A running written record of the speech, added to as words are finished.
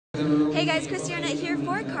Hey guys, Christiana here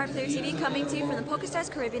for Card Player TV, coming to you from the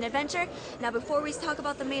PokerStars Caribbean Adventure. Now before we talk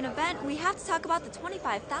about the main event, we have to talk about the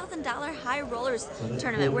 $25,000 High Rollers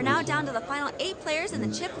tournament. We're now down to the final 8 players, and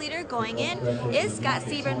the chip leader going in is Scott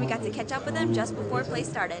Seiver, and we got to catch up with him just before play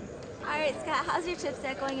started. Alright Scott, how's your chip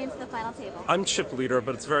set going into the final table? I'm chip leader,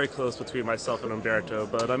 but it's very close between myself and Umberto,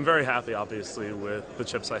 but I'm very happy obviously with the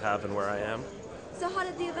chips I have and where I am. So how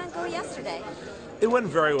did the event go yesterday? It went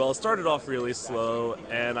very well. It started off really slow,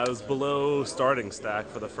 and I was below starting stack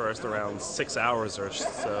for the first around 6 hours or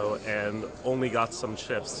so, and only got some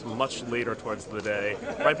chips much later towards the day.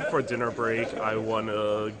 Right before dinner break, I won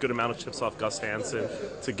a good amount of chips off Gus Hansen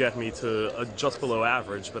to get me to just below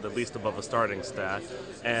average, but at least above a starting stack.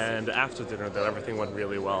 And after dinner, then everything went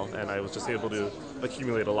really well, and I was just able to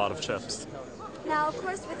accumulate a lot of chips. Now, of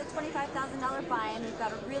course, with a $25,000 buy-in, we've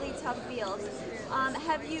got a really tough field.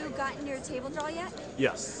 Have you gotten your table draw yet?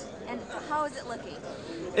 Yes. And how is it looking?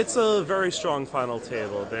 It's a very strong final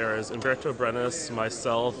table. There's Umberto Brenes,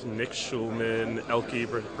 myself, Nick Schulman, Elky,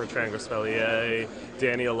 Bertrand Grospellier,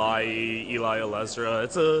 Danny Eli, Eli Alezra.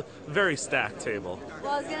 It's a very stacked table.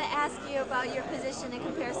 Well, I was going to ask you about your position in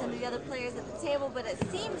comparison to the other players at the table, but it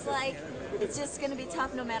seems like it's just going to be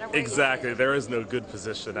tough no matter where Exactly. you sit. There is no good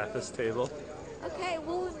position at this table. Okay,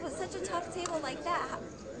 well, with such a tough table like that,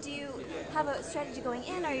 do you have a strategy going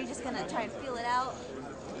in, or are you just going to try and feel it out?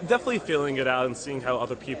 Definitely feeling it out and seeing how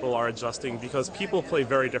other people are adjusting, because people play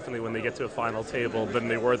very differently when they get to a final table than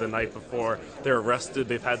they were the night before. They're rested,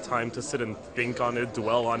 they've had time to sit and think on it,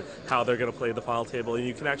 dwell on how they're going to play the final table, and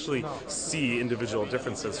you can actually see individual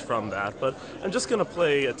differences from that. But I'm just going to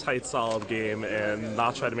play a tight, solid game and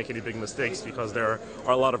not try to make any big mistakes, because there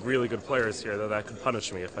are a lot of really good players here that could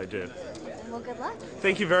punish me if I did. Well, good luck.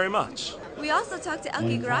 Thank you very much. We also talked to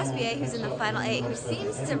Elky Grospellier, who's in the final 8, who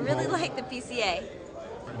seems to really like the PCA.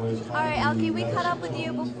 Alright, Elky, we caught up with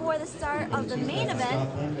you before the start of the main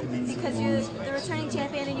event because you're the returning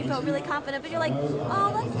champion and you felt really confident, but you're like,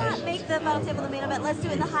 oh, let's not make the final table the main event, let's do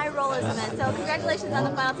it in the High Rollers event. So congratulations on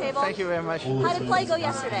the final table. Thank you very much. How did play go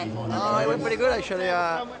yesterday? It went pretty good actually.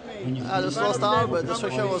 Had a slow start, but the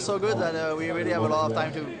structure was so good that we really have a lot of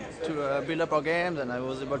time to build up our games, and I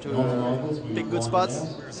was able to pick good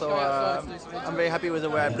spots. So I'm very happy with the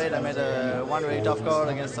way I played. I made one really tough call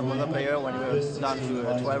against some other player when we were down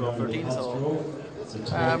to 12 or 13. So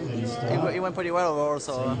it went pretty well overall.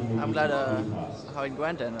 So I'm glad how it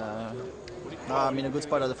went, and I'm in a good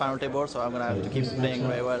spot at the final table. So I'm gonna have to keep playing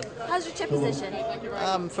very well. How's your chip position?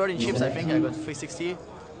 13 chips, I think. I got 360.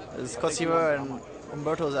 Scott Seiver and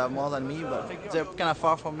Umberto's have more than me, but they're kind of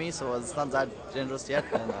far from me, so it's not that dangerous yet.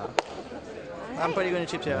 And I'm pretty good in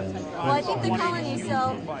chips here. Well, I think they're calling you,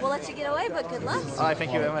 so we'll let you get away, but good luck. All right,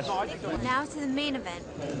 thank you very much. Now to the main event.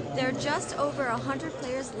 There are just over 100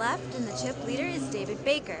 players left, and the chip leader is David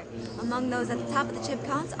Baker. Among those at the top of the chip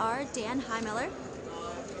counts are Dan Heimiller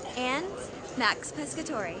and Max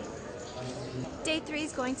Pescatori. Day 3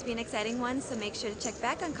 is going to be an exciting one, so make sure to check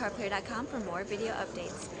back on cardplayer.com for more video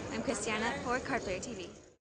updates. I'm Christiana for Card Player TV.